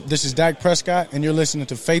This is Dak Prescott, and you're listening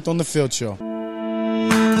to Faith on the Field Show.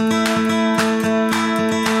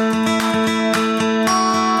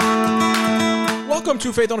 Welcome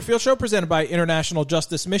to Faith on the Field Show, presented by International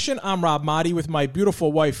Justice Mission. I'm Rob Motti with my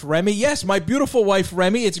beautiful wife, Remy. Yes, my beautiful wife,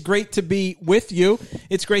 Remy. It's great to be with you.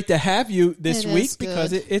 It's great to have you this week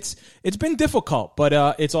because it's been difficult, but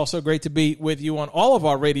it's also great to be with you on all of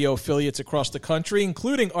our radio affiliates across the country,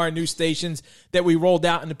 including our new stations that we rolled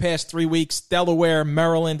out in the past 3 weeks, Delaware,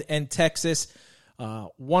 Maryland, and Texas.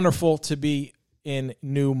 Wonderful to be in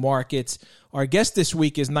new markets. Our guest this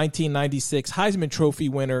week is 1996 Heisman Trophy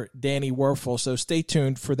winner Danny Wuerffel, so stay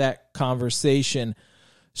tuned for that conversation.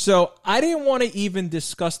 So I didn't want to even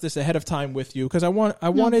discuss this ahead of time with you because I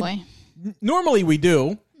wanted. Normally we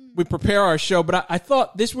do. We prepare our show, but I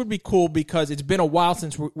thought this would be cool because it's been a while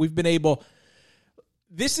since we've been able.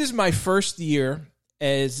 This is my first year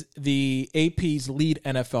as the AP's lead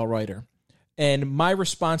NFL writer, and my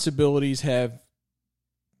responsibilities have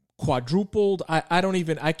quadrupled.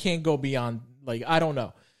 I can't go beyond, I don't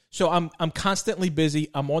know. So I'm constantly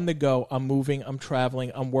busy. I'm on the go. I'm moving. I'm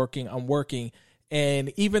traveling. I'm working.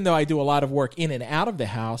 And even though I do a lot of work in and out of the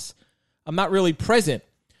house, I'm not really present.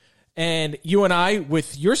 And you and I,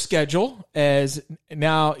 with your schedule, as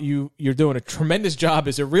now you're doing a tremendous job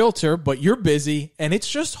as a realtor, but you're busy, and it's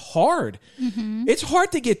just hard. Mm-hmm. It's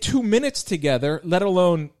hard to get 2 minutes together, let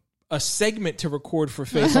alone a segment to record for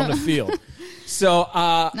Faith on the Field. So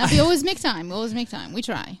now we always make time. We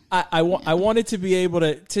try. I wanted to be able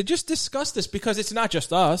to just discuss this because it's not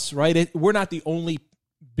just us, right? We're not the only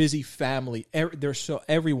busy family.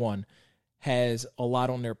 Everyone has a lot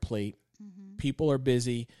on their plate. Mm-hmm. People are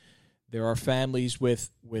busy. There are families with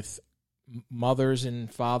mothers and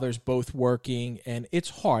fathers both working, and it's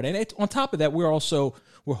hard. And on top of that, we're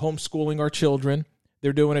homeschooling our children.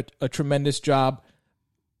 They're doing a tremendous job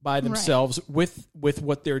by themselves with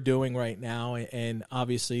what they're doing right now. And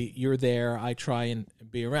obviously you're there. I try and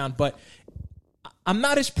be around, but I'm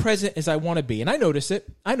not as present as I want to be. And I notice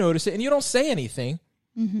it. And you don't say anything.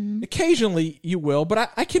 Mm-hmm. Occasionally you will,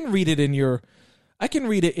 but I can read it in your, I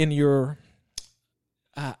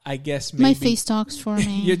guess maybe. My face talks for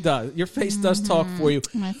me. Your face does talk for you.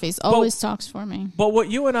 My face always talks for me. But what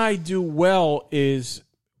you and I do well is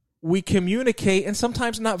we communicate, and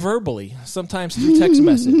sometimes not verbally, sometimes through text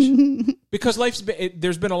message. Because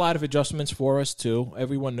there's been a lot of adjustments for us, too.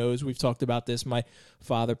 Everyone knows, we've talked about this. My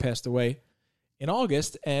father passed away in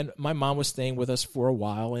August, and my mom was staying with us for a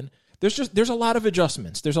while. And there's a lot of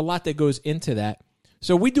adjustments. There's a lot that goes into that.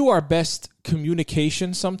 So we do our best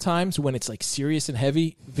communication sometimes when it's serious and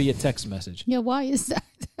heavy via text message. Yeah, why is that?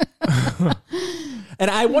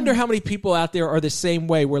 And I wonder how many people out there are the same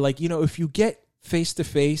way, where if you get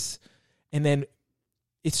face-to-face, and then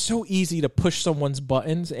it's so easy to push someone's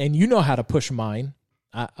buttons, and you know how to push mine.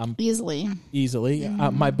 I'm easily.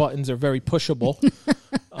 Mm-hmm. My buttons are very pushable.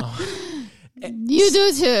 You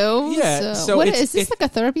do too. Yeah. So is this like a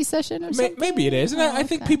therapy session or something? Maybe it is. And I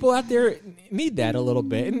think people out there need that a little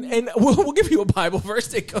bit. And we'll give you a Bible verse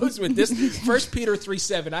that goes with this. 1 Peter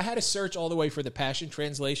 3:7. I had to search all the way for the Passion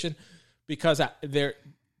Translation because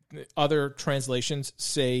other translations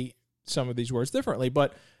say some of these words differently.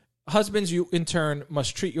 But husbands, you in turn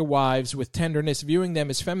must treat your wives with tenderness, viewing them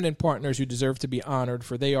as feminine partners who deserve to be honored,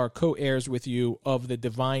 for they are co-heirs with you of the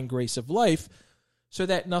divine grace of life, so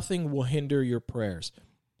that nothing will hinder your prayers.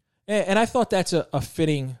 And I thought that's a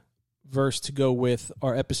fitting verse to go with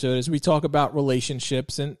our episode as we talk about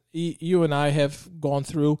relationships. And you and I have gone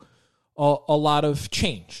through a lot of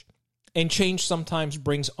change. And change sometimes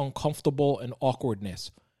brings uncomfortable and awkwardness.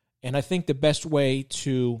 And I think the best way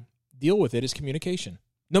to deal with it is communication.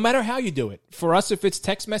 No matter how you do it. For us, if it's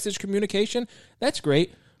text message communication, that's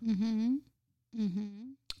great. Mm-hmm. Mm-hmm.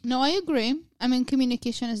 No, I agree. I mean,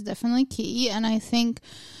 communication is definitely key, and I think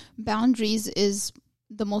boundaries is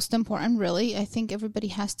the most important, really. I think everybody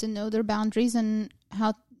has to know their boundaries and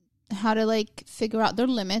how to figure out their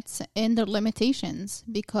limits and their limitations,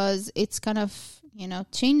 because it's kind of,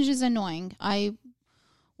 change is annoying.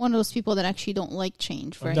 One of those people that actually don't like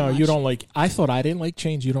change very much. No, you don't like. I thought I didn't like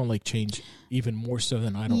change. You don't like change even more so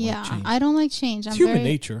than I don't like change. I don't like change. It's human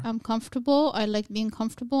nature. I'm comfortable. I like being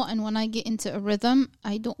comfortable. And when I get into a rhythm,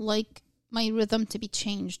 I don't like my rhythm to be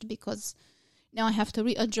changed, because now I have to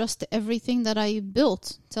readjust to everything that I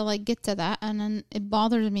built till I get to that. And then it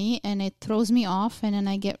bothers me and it throws me off. And then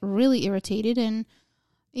I get really irritated. And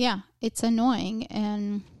yeah, it's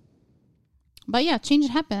annoying. But yeah, change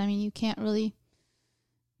happens. I mean, you can't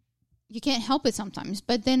help it sometimes.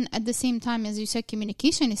 But then at the same time, as you said,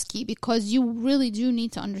 communication is key, because you really do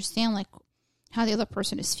need to understand how the other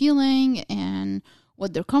person is feeling and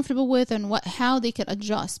what they're comfortable with and how they can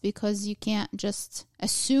adjust, because you can't just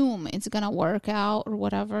assume it's going to work out or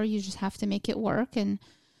whatever. You just have to make it work. And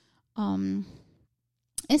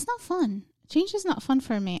it's not fun. Change is not fun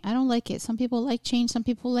for me. I don't like it. Some people like change. Some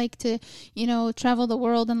people like to, travel the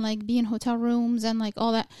world and like be in hotel rooms and like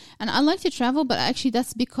all that. And I like to travel, but actually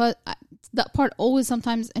that's because that part always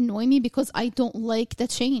sometimes annoy me, because I don't like the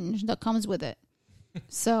change that comes with it.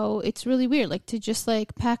 So it's really weird, like to just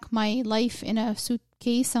like pack my life in a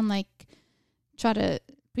suitcase and like try to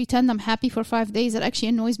pretend I'm happy for 5 days. It actually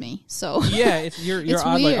annoys me. So yeah, you're it's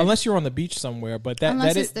odd, weird. Like, unless you're on the beach somewhere, but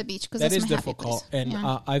unless that it's is the beach, because that that's is my difficult. happy place. And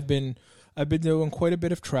Yeah. I've been doing quite a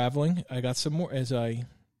bit of traveling. I got some more as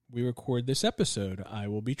we record this episode. I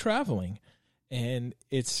will be traveling, and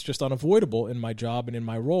it's just unavoidable in my job and in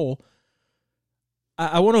my role.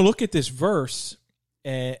 I want to look at this verse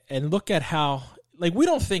and look at how, like, we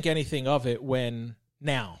don't think anything of it when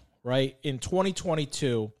now, right? In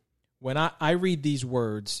 2022, when I read these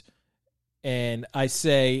words and I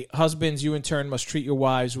say, husbands, you in turn must treat your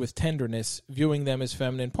wives with tenderness, viewing them as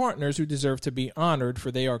feminine partners who deserve to be honored, for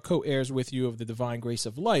they are co-heirs with you of the divine grace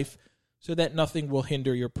of life, so that nothing will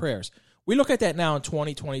hinder your prayers. We look at that now in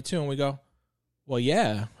 2022 and we go, well,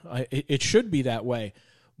 yeah, it should be that way.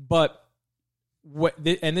 But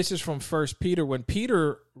and this is from 1 Peter. When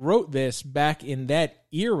Peter wrote this back in that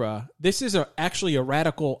era, this is actually a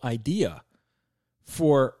radical idea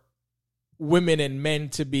for women and men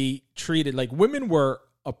to be treated like women were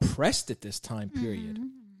oppressed at this time period. Mm-hmm.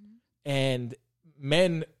 And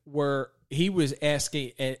men he was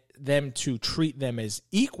asking them to treat them as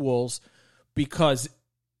equals because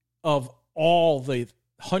of all the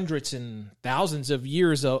hundreds and thousands of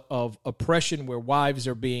years of oppression where wives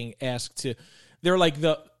are being asked to, they're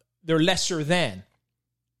lesser than,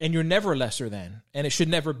 and you're never lesser than, and it should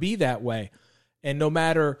never be that way. And no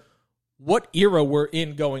matter what era we're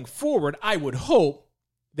in going forward, I would hope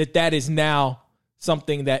that is now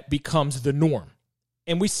something that becomes the norm.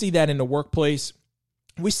 And we see that in the workplace.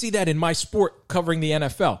 We see that in my sport covering the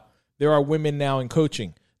NFL. There are women now in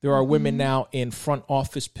coaching. There are women now in front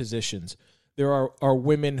office positions. There are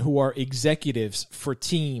women who are executives for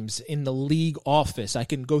teams in the league office. I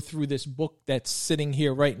can go through this book that's sitting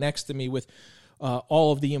here right next to me with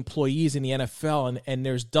all of the employees in the NFL, and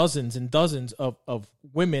there's dozens and dozens of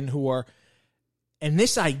women who are, and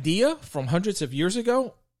this idea from hundreds of years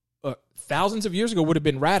ago, thousands of years ago would have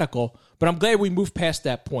been radical, but I'm glad we moved past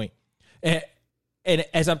that point. And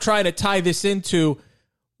as I'm trying to tie this into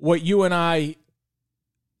what you and I,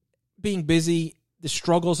 being busy, the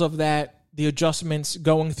struggles of that, the adjustments,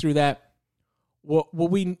 going through that, what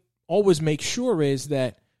we always make sure is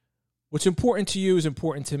that what's important to you is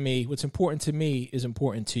important to me. What's important to me is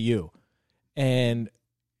important to you. And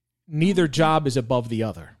neither job is above the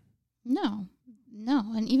other. No.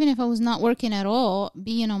 And even if I was not working at all,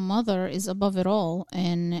 being a mother is above it all.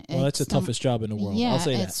 And that's the toughest job in the world. Yeah, I'll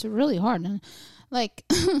say that. It's really hard. And like,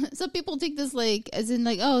 some people take this like, as in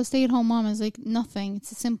like, oh, stay-at-home mom is like nothing.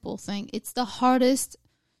 It's a simple thing. It's the hardest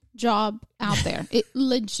job out there. It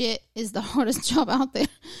legit is the hardest job out there.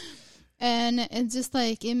 And it's just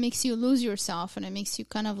like, it makes you lose yourself, and it makes you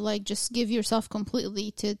kind of like just give yourself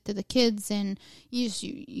completely to the kids, and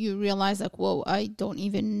you realize like, whoa, I don't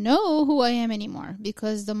even know who I am anymore,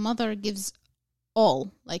 because the mother gives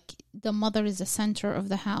all. Like, the mother is the center of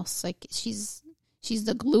the house. Like, she's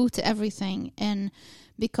the glue to everything. And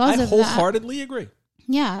because I of wholeheartedly agree.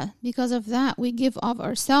 Yeah, because of that, we give of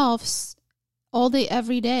ourselves all day,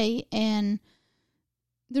 every day, and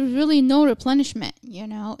there's really no replenishment,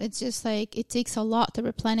 It's just like, it takes a lot to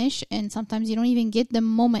replenish, and sometimes you don't even get the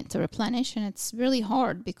moment to replenish, and it's really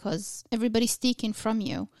hard because everybody's taking from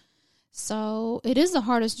you. So it is the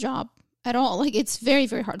hardest job at all. Like, it's very,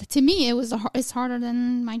 very hard. To me, it's harder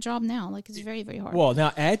than my job now. Like, it's very, very hard. Well,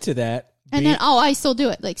 now add to that. And then, I still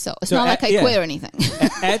do it. Like, so it's not like I quit or anything.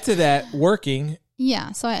 Add to that working.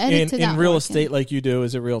 Yeah, so I added to that in real estate like you do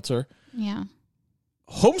as a realtor. Yeah.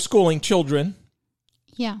 Homeschooling children.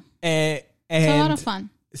 Yeah. And it's a lot of fun.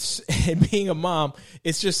 And being a mom,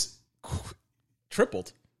 it's just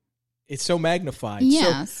tripled. It's so magnified.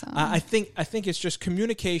 Yeah. So I think it's just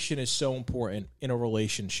communication is so important in a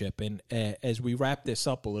relationship. And as we wrap this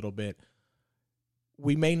up a little bit,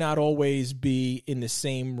 we may not always be in the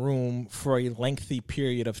same room for a lengthy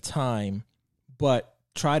period of time, but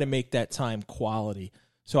try to make that time quality.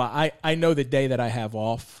 So I know the day that I have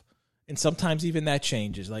off, and sometimes even that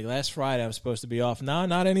changes. Like last Friday, I was supposed to be off. No,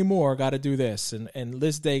 not anymore. Got to do this. And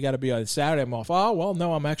this day got to be on Saturday. I'm off. Oh, well,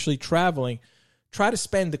 no, I'm actually traveling. Try to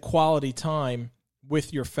spend the quality time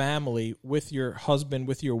with your family, with your husband,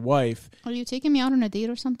 with your wife. Are you taking me out on a date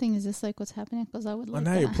or something? Is this like what's happening? Because I would like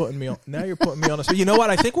now that. you're putting me on. Now you're putting me on. You know what?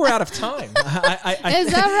 I think we're out of time. Is that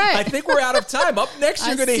right? I think we're out of time. Up next,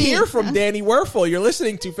 you're going to hear from Danny Werfel. You're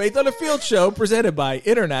listening to Faith on the Field Show, presented by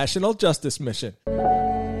International Justice Mission.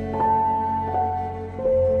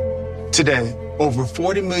 Today, over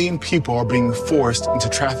 40 million people are being forced into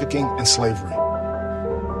trafficking and slavery.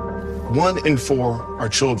 1 in 4 are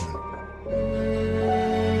children.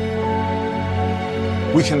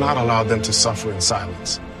 We cannot allow them to suffer in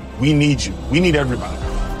silence. We need you. We need everybody.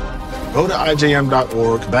 Go to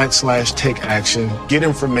ijm.org/take action, get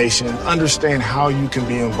information, understand how you can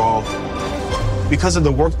be involved. Because of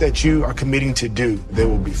the work that you are committing to do, they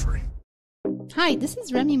will be free. Hi, this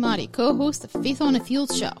is Remy Mahdi, co-host of Faith on the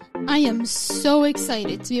Field Show. I am so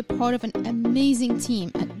excited to be a part of an amazing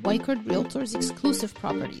team at Weichert Realtors exclusive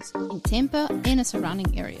properties in Tampa and the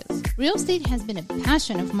surrounding areas. Real estate has been a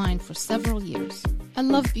passion of mine for several years. I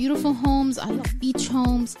love beautiful homes, I love beach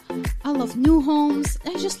homes, I love new homes,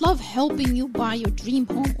 I just love helping you buy your dream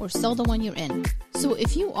home or sell the one you're in. So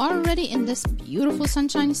if you are already in this beautiful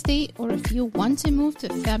sunshine state, or if you want to move to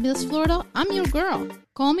fabulous Florida, I'm your girl.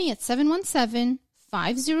 Call me at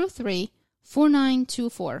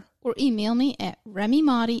 717-503-4924 or email me at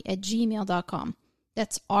remymadi@gmail.com.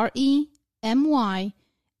 That's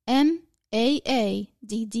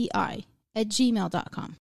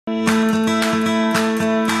REMYMAADDI@gmail.com.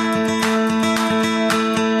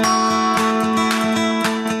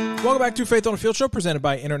 Welcome back to Faith on the Field Show, presented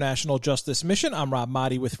by International Justice Mission. I'm Rob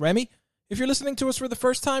Mahdi with Remy. If you're listening to us for the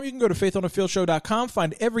first time, you can go to faithonthefieldshow.com,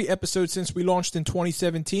 find every episode since we launched in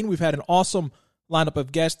 2017. We've had an awesome lineup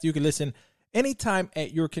of guests. You can listen anytime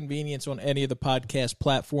at your convenience on any of the podcast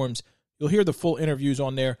platforms. You'll hear the full interviews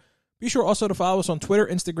on there. Be sure also to follow us on Twitter,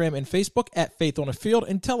 Instagram, and Facebook at Faith on the Field,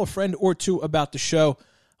 and tell a friend or two about the show.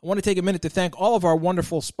 I want to take a minute to thank all of our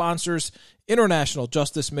wonderful sponsors, International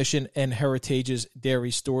Justice Mission and Heritage's Dairy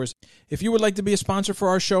Stores. If you would like to be a sponsor for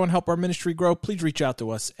our show and help our ministry grow, please reach out to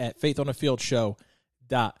us at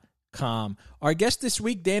faithonthefieldshow.com. Our guest this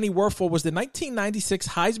week, Danny Werfel, was the 1996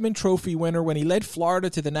 Heisman Trophy winner when he led Florida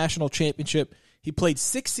to the national championship. He played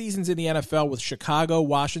 6 seasons in the NFL with Chicago,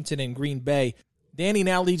 Washington, and Green Bay. Danny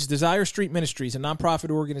now leads Desire Street Ministries, a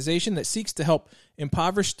nonprofit organization that seeks to help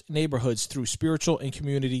impoverished neighborhoods through spiritual and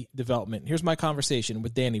community development. Here's my conversation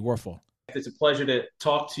with Danny Werfel. It's a pleasure to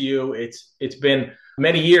talk to you. It's been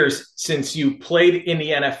many years since you played in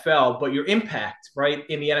the NFL, but your impact, right,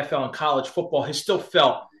 in the NFL and college football has still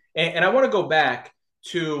felt. And I want to go back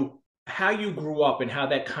to how you grew up and how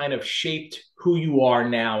that kind of shaped who you are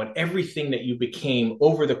now and everything that you became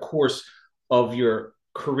over the course of your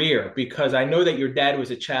career, because I know that your dad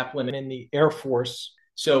was a chaplain in the Air Force.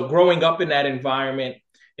 So growing up in that environment,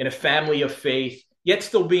 in a family of faith, yet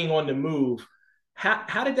still being on the move,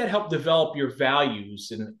 how did that help develop your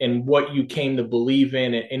values and what you came to believe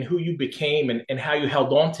in and who you became and how you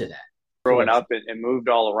held on to that? Growing up and moved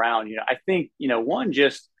all around, I think, one,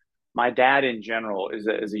 just my dad in general is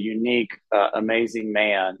a unique, amazing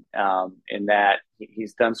man in that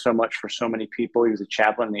he's done so much for so many people. He was a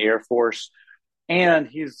chaplain in the Air Force. And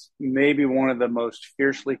he's maybe one of the most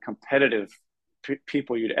fiercely competitive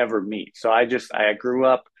people you'd ever meet. So I grew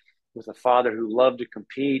up with a father who loved to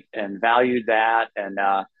compete and valued that. And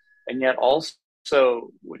yet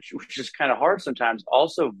also, which is kind of hard sometimes,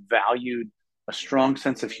 also valued a strong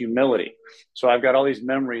sense of humility. So I've got all these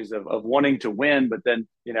memories of wanting to win, but then,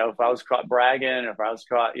 if I was caught bragging, if I was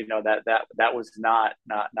caught, that was not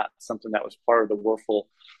something that was part of the Werfel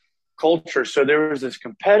culture. So there was this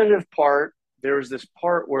competitive part. There was this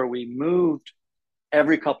part where we moved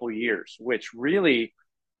every couple of years, which really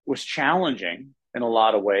was challenging in a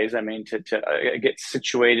lot of ways. I mean, to get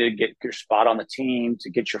situated, get your spot on the team,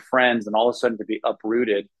 to get your friends, and all of a sudden to be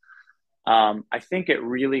uprooted. I think it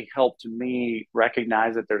really helped me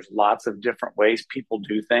recognize that there's lots of different ways people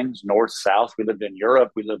do things, north, south. We lived in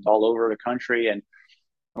Europe. We lived all over the country. And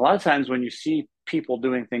a lot of times when you see people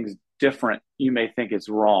doing things different, you may think it's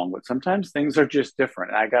wrong, but sometimes things are just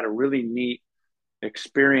different. And I got a really neat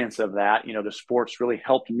experience of that. The sports really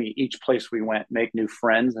helped me each place we went make new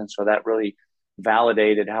friends. And so that really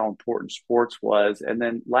validated how important sports was. And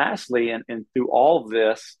then lastly, and through all of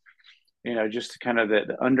this, just kind of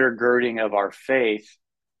the undergirding of our faith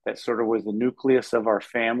that sort of was the nucleus of our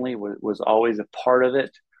family was always a part of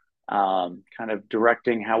it. Kind of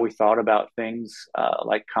directing how we thought about things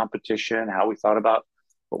like competition, how we thought about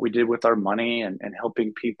what we did with our money and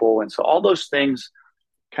helping people. And so all those things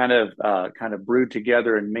kind of brewed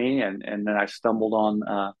together in me, and then I stumbled on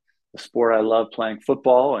the sport I love, playing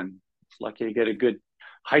football, and was lucky to get a good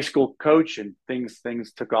high school coach, and things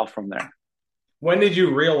took off from there. When did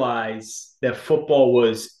you realize that football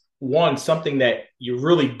was, one, something that you're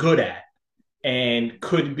really good at and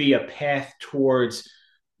could be a path towards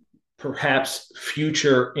perhaps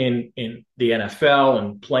future in the NFL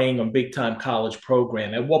and playing a big time college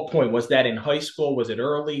program? At what point was that? In high school? Was it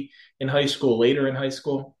early in high school, later in high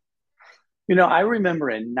school? I remember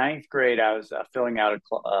in ninth grade, I was filling out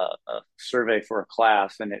a survey for a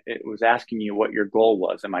class, and it was asking you what your goal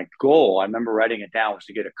was. And my goal, I remember writing it down, was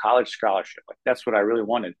to get a college scholarship. Like, that's what I really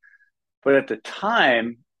wanted. But at the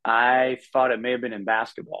time, I thought it may have been in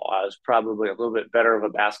basketball. I was probably a little bit better of a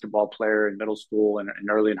basketball player in middle school and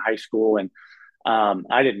early in high school. And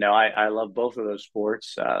I didn't know. I love both of those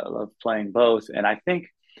sports. I love playing both. And I think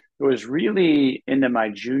it was really into my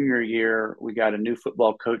junior year. We got a new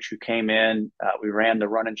football coach who came in. We ran the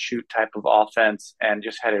run and shoot type of offense and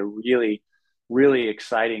just had a really, really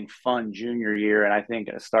exciting, fun junior year. And I think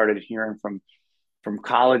I started hearing from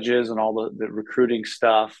colleges and all the recruiting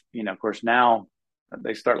stuff. Of course, now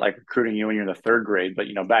they start like recruiting you when you're in the third grade. But,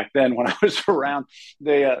 back then when I was around,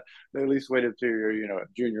 they at least waited to your,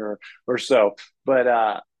 junior or so.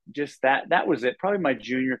 But just that was it. Probably my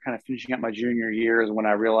junior, kind of finishing up my junior year, is when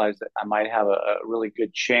I realized that I might have a really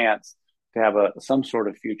good chance to have some sort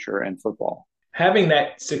of future in football. Having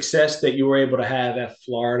that success that you were able to have at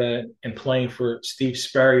Florida and playing for Steve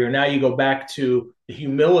Spurrier, now you go back to the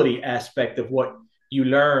humility aspect of what you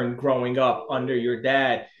learned growing up under your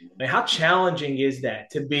dad. How challenging is that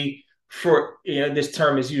to be, for this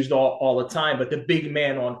term is used all the time, but the big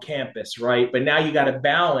man on campus, right? But now you got to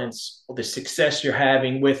balance the success you're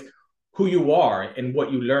having with who you are and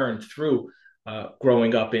what you learned through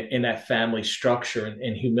growing up in that family structure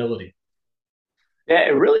and humility. Yeah,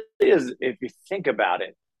 it really is. If you think about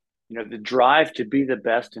it, the drive to be the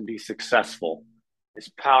best and be successful is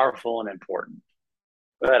powerful and important.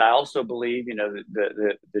 But I also believe,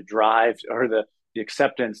 the drive or the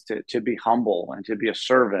acceptance to be humble and to be a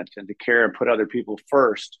servant and to care and put other people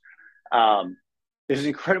first is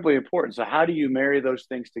incredibly important. So how do you marry those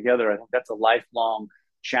things together? I think that's a lifelong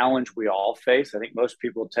challenge we all face. I think most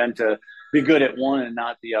people tend to be good at one and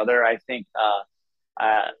not the other. I think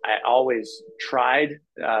I always tried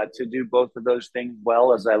to do both of those things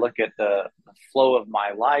well. As I look at the flow of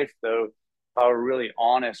my life, though, if I were really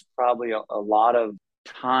honest, probably a lot of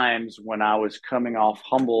times when I was coming off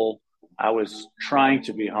humble, I was trying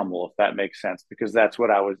to be humble, if that makes sense, because that's what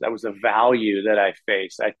that was a value that I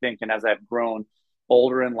faced, I think. And as I've grown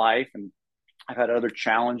older in life and I've had other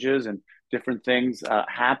challenges and different things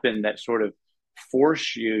happen that sort of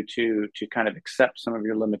force you to kind of accept some of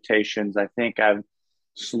your limitations, I think I've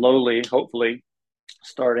slowly, hopefully,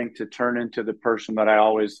 starting to turn into the person that I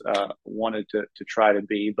always wanted to try to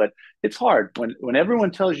be. But it's hard when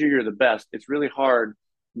everyone tells you you're the best. It's really hard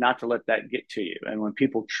not to let that get to you. And when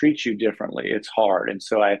people treat you differently, it's hard. And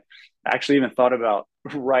so I actually even thought about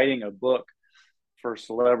writing a book for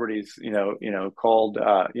celebrities, called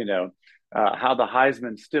How the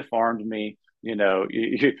Heisman Stiff-Armed Me.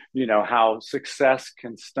 How success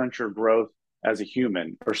can stunt your growth as a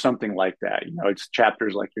human, or something like that. It's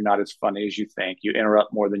chapters like you're not as funny as you think, you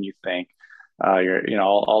interrupt more than you think,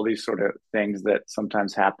 all these sort of things that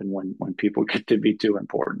sometimes happen when people get to be too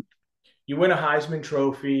important. You win a Heisman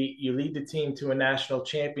Trophy, you lead the team to a national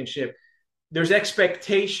championship. There's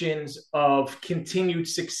expectations of continued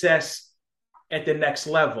success at the next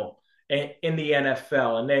level in the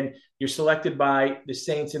NFL. And then you're selected by the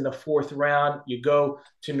Saints in the 4th round. You go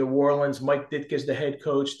to New Orleans. Mike Ditka's the head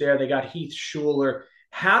coach there. They got Heath Shuler.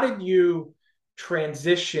 How did you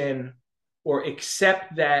transition or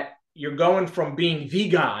accept that you're going from being the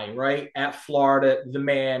guy, right, at Florida, the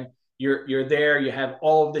man, you're there, you have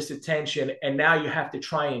all of this attention, and now you have to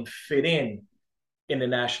try and fit in the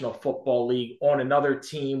National Football League on another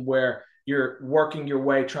team where you're working your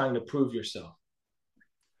way, trying to prove yourself?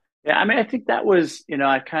 Yeah, I think that was,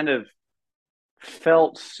 I kind of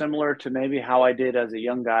felt similar to maybe how I did as a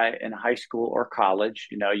young guy in high school or college.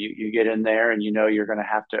 You get in there and you're going to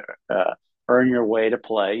have to earn your way to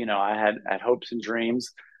play. I had hopes and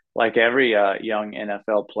dreams, like every young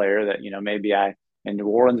NFL player, that maybe I, in New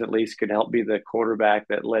Orleans at least, could help be the quarterback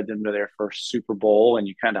that led them to their first Super Bowl. And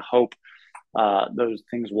you kind of hope those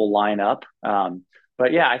things will line up.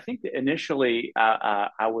 But yeah, I think that initially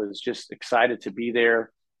I was just excited to be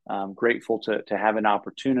there. Grateful to have an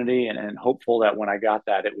opportunity and hopeful that when I got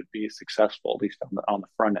that, it would be successful, at least on the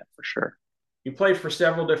front end, for sure. You played for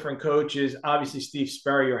several different coaches. Obviously, Steve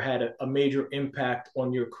Spurrier had a major impact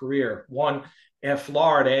on your career. One at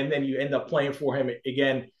Florida, and then you end up playing for him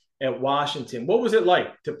again at Washington. What was it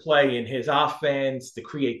like to play in his offense, the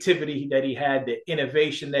creativity that he had, the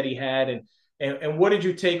innovation that he had, and what did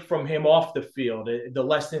you take from him off the field, the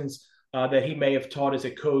lessons that he may have taught as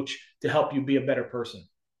a coach to help you be a better person?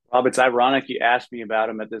 Rob, it's ironic you asked me about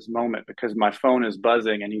him at this moment because my phone is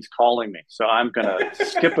buzzing and he's calling me. So I'm going to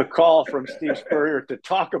skip a call from Steve Spurrier to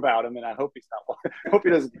talk about him, and I hope hope he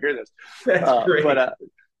doesn't hear this. That's great. But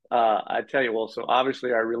I tell you, well, so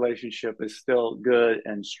obviously our relationship is still good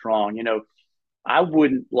and strong. You know, I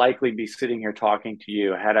wouldn't likely be sitting here talking to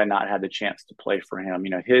you had I not had the chance to play for him.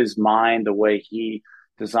 You know, his mind, the way he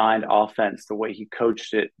designed offense, the way he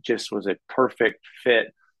coached it, just was a perfect fit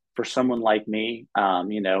for someone like me. I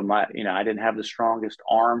didn't have the strongest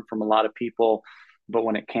arm from a lot of people, but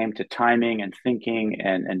when it came to timing and thinking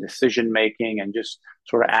and decision making and just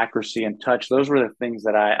sort of accuracy and touch, those were the things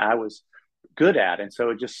that I was good at. And so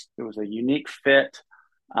it was a unique fit,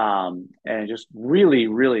 and just really,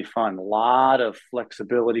 really fun. A lot of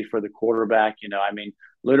flexibility for the quarterback. You know, I mean,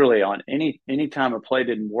 literally on any time a play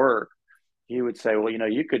didn't work, he would say, well, you know,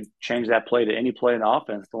 you could change that play to any play in the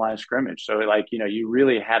offense, the line of scrimmage. So, like, you know, you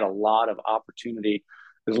really had a lot of opportunity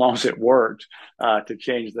as long as it worked to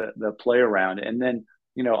change the play around. And then,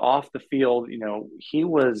 you know, off the field, you know, he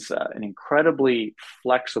was an incredibly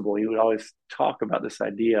flexible. He would always talk about this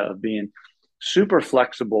idea of being super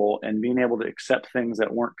flexible and being able to accept things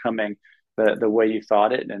that weren't coming the way you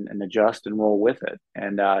thought it and adjust and roll with it.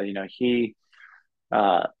 And, you know, he,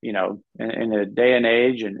 in a day and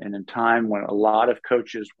age and in a time when a lot of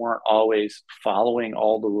coaches weren't always following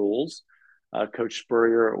all the rules, Coach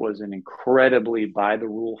Spurrier was an incredibly by the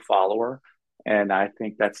rule follower. And I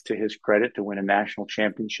think that's to his credit to win a national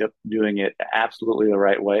championship, doing it absolutely the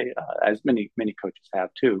right way, as many coaches have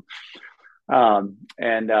too. And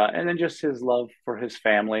then just his love for his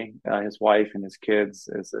family, his wife and his kids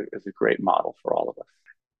is a great model for all of us.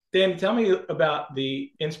 Dan, tell me about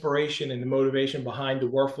the inspiration and the motivation behind the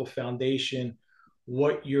Wuerffel Foundation,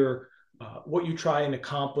 what you try and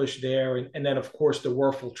accomplish there, and then, of course, the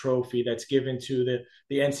Wuerffel Trophy that's given to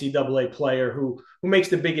the NCAA player who makes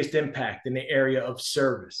the biggest impact in the area of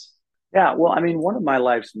service. Yeah, well, I mean, one of my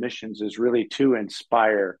life's missions is really to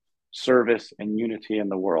inspire service and unity in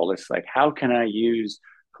the world. It's like, how can I use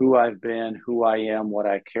who I've been, who I am, what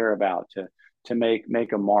I care about to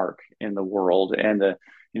make a mark in the world? And the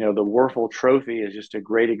Wuerffel Trophy is just a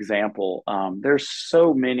great example. There's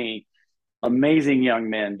so many amazing young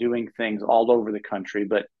men doing things all over the country,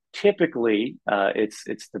 but typically it's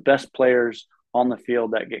the best players on the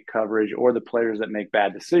field that get coverage, or the players that make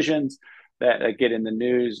bad decisions that get in the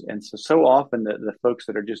news. And so often the folks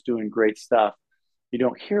that are just doing great stuff, you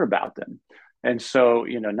don't hear about them. And so,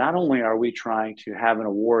 you know, not only are we trying to have an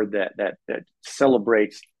award that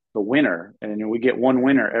celebrates the winner, and we get one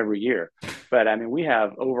winner every year, but I mean, we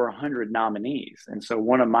have over 100 nominees. And so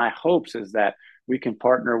one of my hopes is that we can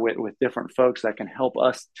partner with different folks that can help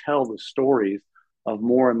us tell the stories of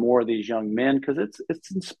more and more of these young men, because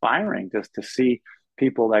it's inspiring just to see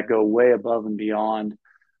people that go way above and beyond,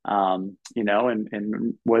 and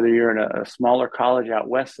whether you're in a smaller college out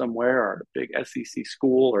west somewhere or a big SEC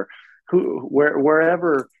school or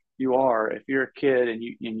wherever you are, if you're a kid and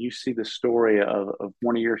you see the story of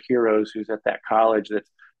one of your heroes who's at that college that's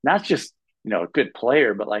not just, you know, a good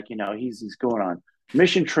player, but like, you know, he's going on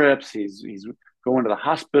mission trips, he's going to the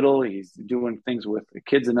hospital, he's doing things with the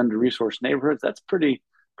kids in under-resourced neighborhoods, that's pretty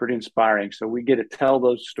inspiring. So we get to tell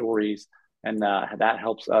those stories, and that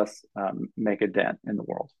helps us make a dent in the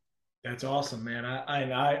world. That's awesome, man.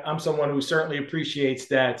 I'm someone who certainly appreciates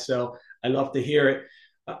that, so I love to hear it.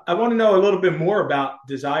 I want to know a little bit more about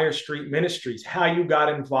Desire Street Ministries, how you got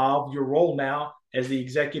involved, your role now as the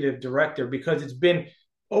executive director, because it's been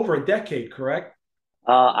over a decade, correct?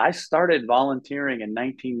 I started volunteering in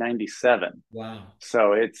 1997. Wow.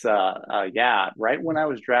 So it's, right when I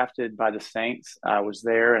was drafted by the Saints, I was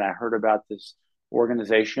there and I heard about this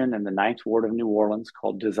organization in the Ninth Ward of New Orleans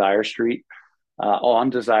called Desire Street. On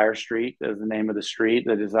Desire Street is the name of the street.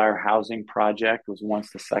 The Desire Housing Project was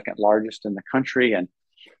once the second largest in the country. And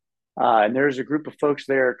there's a group of folks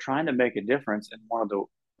there trying to make a difference in one of the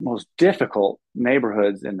most difficult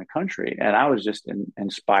neighborhoods in the country. And I was just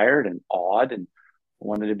inspired and awed and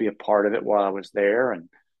wanted to be a part of it while I was there, and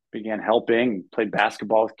began helping, played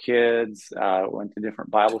basketball with kids, went to different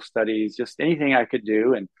Bible studies, just anything I could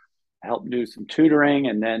do, and helped do some tutoring.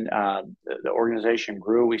 And then the organization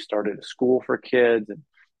grew. We started a school for kids and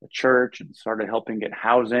a church, and started helping get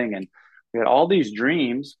housing. And we had all these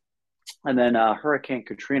dreams. And then Hurricane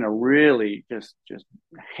Katrina really just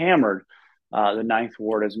hammered the Ninth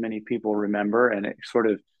Ward, as many people remember, and it sort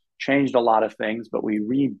of changed a lot of things, but we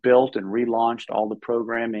rebuilt and relaunched all the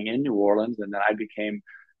programming in New Orleans. And then I became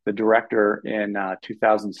the director in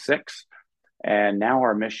 2006. And now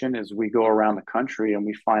our mission is we go around the country and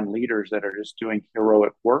we find leaders that are just doing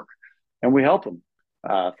heroic work, and we help them.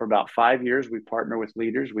 For about 5 years, we partner with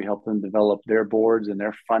leaders. We help them develop their boards and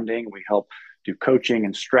their funding. We help do coaching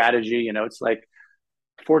and strategy. It's like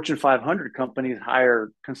Fortune 500 companies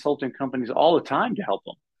hire consulting companies all the time to help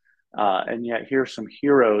them. And yet here's some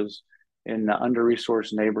heroes in the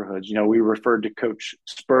under-resourced neighborhoods. We referred to Coach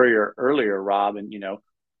Spurrier earlier, Rob, and,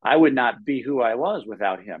 I would not be who I was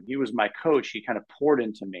without him. He was my coach. He kind of poured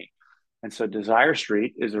into me. And so Desire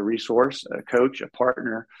Street is a resource, a coach, a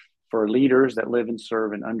partner for leaders that live and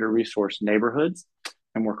serve in under-resourced neighborhoods.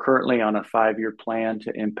 And we're currently on a 5-year plan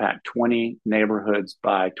to impact 20 neighborhoods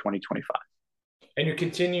by 2025. And you're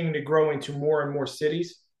continuing to grow into more and more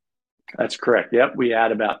cities? That's correct. Yep. We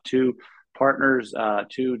add about 2 partners,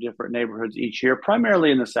 2 different neighborhoods each year, primarily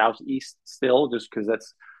in the Southeast still, just because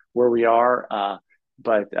that's where we are.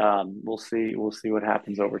 But we'll see what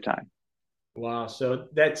happens over time. Wow. So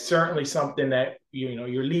that's certainly something that,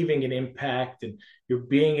 you're leaving an impact, and you're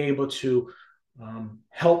being able to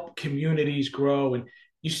help communities grow. And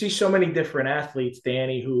you see so many different athletes,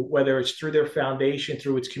 Danny, who, whether it's through their foundation,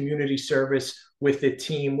 through its community service with the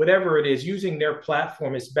team, whatever it is, using their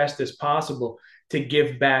platform as best as possible to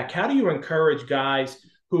give back. How do you encourage guys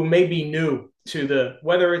who may be new to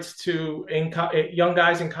whether it's to young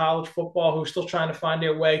guys in college football who are still trying to find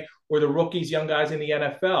their way, or the rookies, young guys in the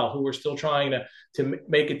NFL who are still trying to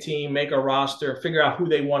make a team, make a roster, figure out who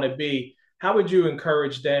they want to be? How would you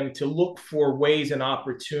encourage them to look for ways and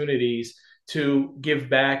opportunities to give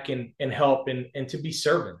back and help and to be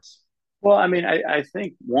servants? Well, I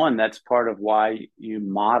think, one, that's part of why you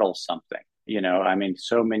model something.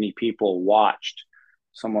 So many people watched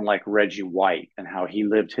someone like Reggie White and how he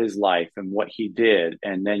lived his life and what he did.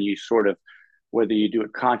 And then you sort of, whether you do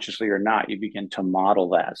it consciously or not, you begin to model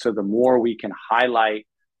that. So the more we can highlight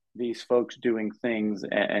these folks doing things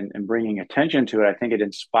and bringing attention to it, I think it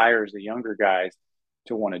inspires the younger guys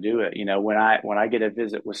to want to do it. When I get a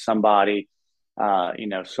visit with somebody,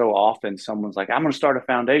 so often someone's like, I'm going to start a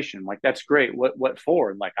foundation. I'm like, that's great. What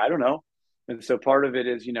for? I'm like, I don't know. And so part of it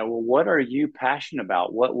is, well, what are you passionate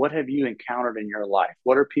about? What have you encountered in your life?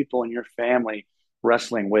 What are people in your family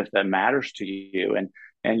wrestling with that matters to you? And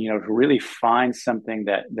to really find something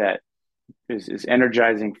that is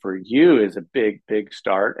energizing for you is a big, big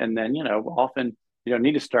start. And then, often you don't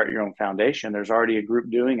need to start your own foundation. There's already a group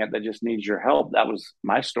doing it that just needs your help. That was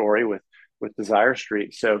my story with Desire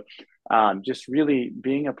Street. So just really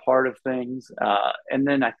being a part of things. And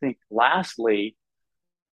then I think lastly,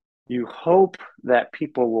 you hope that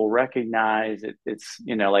people will recognize it's,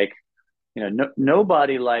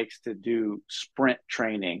 nobody likes to do sprint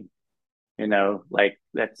training, like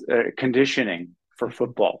that's conditioning for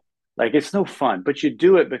football. Like, it's no fun, but you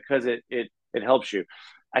do it because it helps you.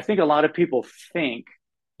 I think a lot of people think,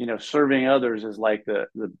 serving others is like the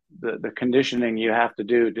conditioning you have to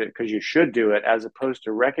do because you should do it, as opposed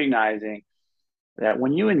to recognizing that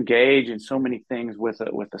when you engage in so many things with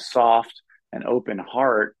a soft and open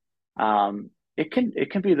heart, it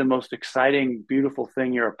can be the most exciting, beautiful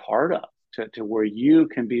thing you're a part of, to where you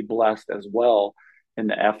can be blessed as well in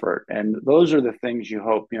the effort. And those are the things you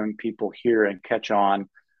hope young people hear and catch on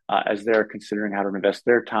as they're considering how to invest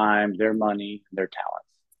their time, their money, their talents.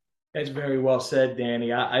 That's very well said,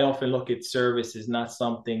 Danny. I often look at service as not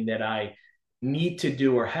something that I need to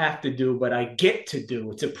do or have to do, but I get to do.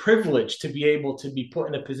 It's a privilege to be able to be put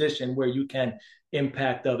in a position where you can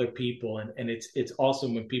impact other people. And it's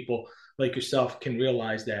awesome when people like yourself can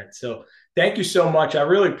realize that. So thank you so much. I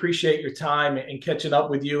really appreciate your time and catching up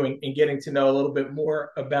with you and getting to know a little bit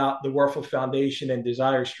more about the Wuerffel Foundation and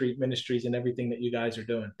Desire Street Ministries and everything that you guys are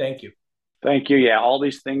doing. Thank you. Thank you. Yeah, all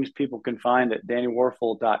these things people can find at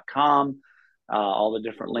DannyWuerffel.com. All the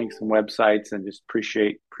different links and websites, and just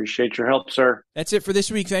appreciate your help, sir. That's it for this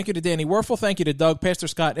week. Thank you to Danny Wuerffel. Thank you to Doug, Pastor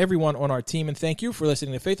Scott, everyone on our team, and thank you for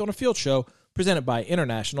listening to Faith on the Field show presented by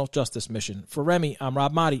International Justice Mission. For Remy, I'm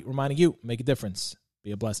Rob Motti, reminding you, make a difference.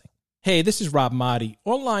 Be a blessing. Hey, this is Rob Motti.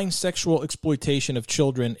 Online sexual exploitation of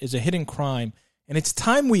children is a hidden crime, and it's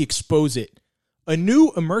time we expose it. A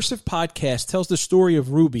new immersive podcast tells the story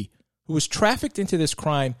of Ruby, who was trafficked into this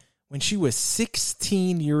crime when she was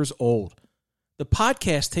 16 years old. The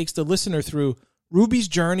podcast takes the listener through Ruby's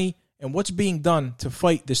journey and what's being done to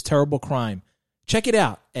fight this terrible crime. Check it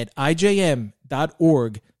out at ijm.org/Ruby.